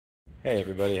Hey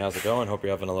everybody, how's it going? Hope you're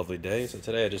having a lovely day. So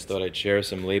today I just thought I'd share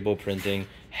some label printing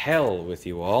hell with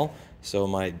you all. So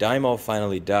my dymo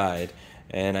finally died,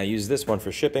 and I use this one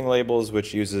for shipping labels,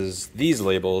 which uses these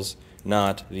labels,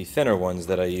 not the thinner ones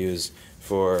that I use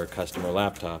for customer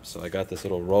laptops. So I got this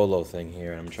little rollo thing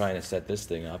here, and I'm trying to set this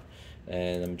thing up.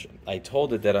 And I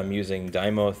told it that I'm using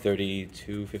dymo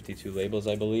 3252 labels,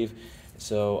 I believe.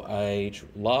 So I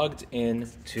logged in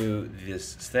to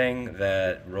this thing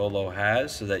that Rollo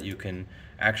has so that you can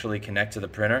actually connect to the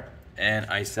printer, and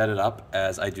I set it up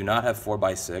as I do not have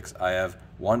 4x6. I have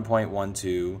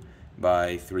 1.12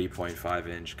 by 3.5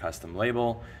 inch custom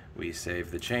label. We save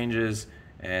the changes,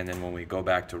 and then when we go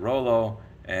back to Rollo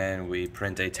and we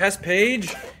print a test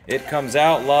page, it comes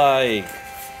out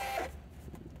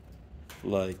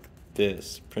like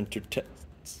this, printer test.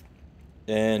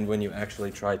 And when you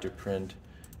actually try to print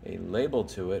a label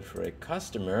to it for a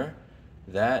customer,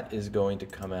 that is going to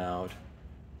come out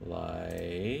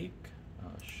like,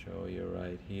 I'll show you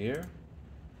right here.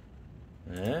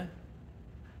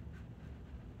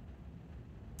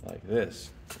 Like this.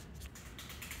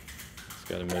 Just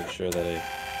got to make sure that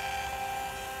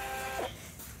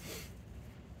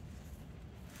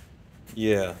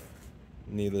yeah,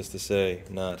 needless to say,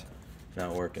 not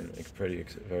working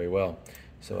very well.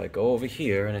 So I go over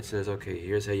here and it says, okay,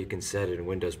 here's how you can set it in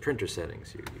Windows printer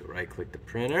settings. You right click the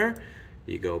printer,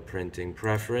 you go printing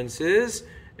preferences,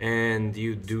 and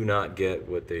you do not get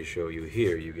what they show you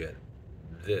here. You get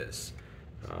this.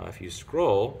 If you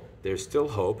scroll, there's still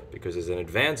hope because there's an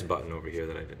advanced button over here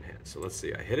that I didn't hit. So let's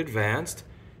see, I hit advanced,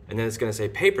 and then it's gonna say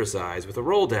paper size with a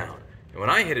roll down. And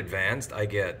when I hit advanced, I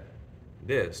get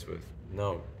this with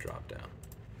no drop down.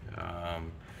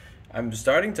 I'm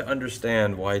starting to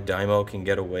understand why dymo can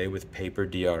get away with paper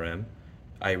DRM.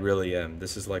 I really am.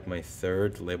 This is like my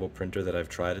third label printer that I've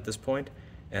tried at this point,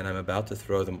 and I'm about to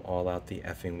throw them all out the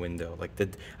effing window. Like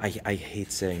I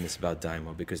hate saying this about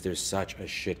dymo because they're such a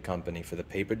shit company for the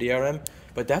paper DRM,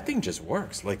 but that thing just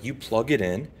works. Like you plug it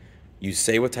in, you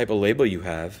say what type of label you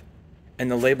have, and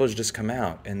the labels just come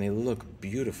out and they look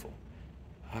beautiful.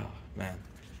 Oh man.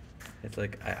 It's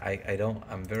like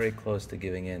I'm very close to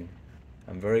giving in.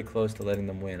 I'm very close to letting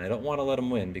them win. I don't want to let them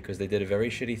win because they did a very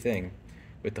shitty thing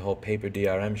with the whole paper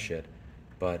DRM shit.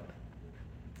 But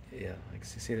yeah, like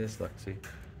see this? Look, see?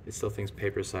 It still thinks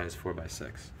paper size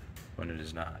 4x6 when it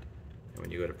is not. And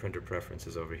when you go to printer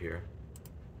preferences over here,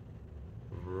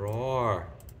 roar!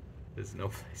 There's no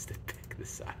place to pick the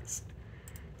size.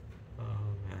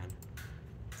 Oh man.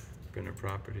 Printer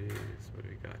properties, what do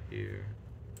we got here?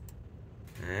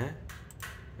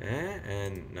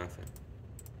 And nothing.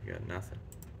 You got nothing.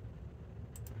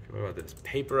 Okay, what about this?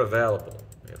 Paper available.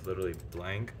 We have literally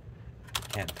blank.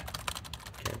 Can't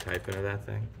type into that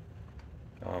thing.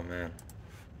 Oh man.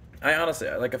 I honestly,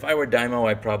 like if I were dymo,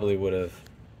 I probably would have.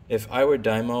 If I were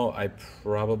dymo, I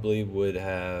probably would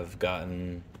have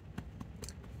gotten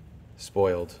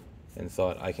spoiled and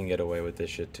thought I can get away with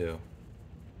this shit too.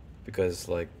 Because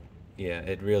like, yeah,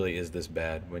 it really is this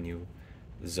bad when you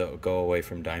go away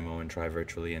from dymo and try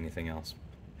virtually anything else.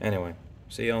 Anyway,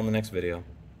 see you all in the next video.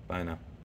 Bye now.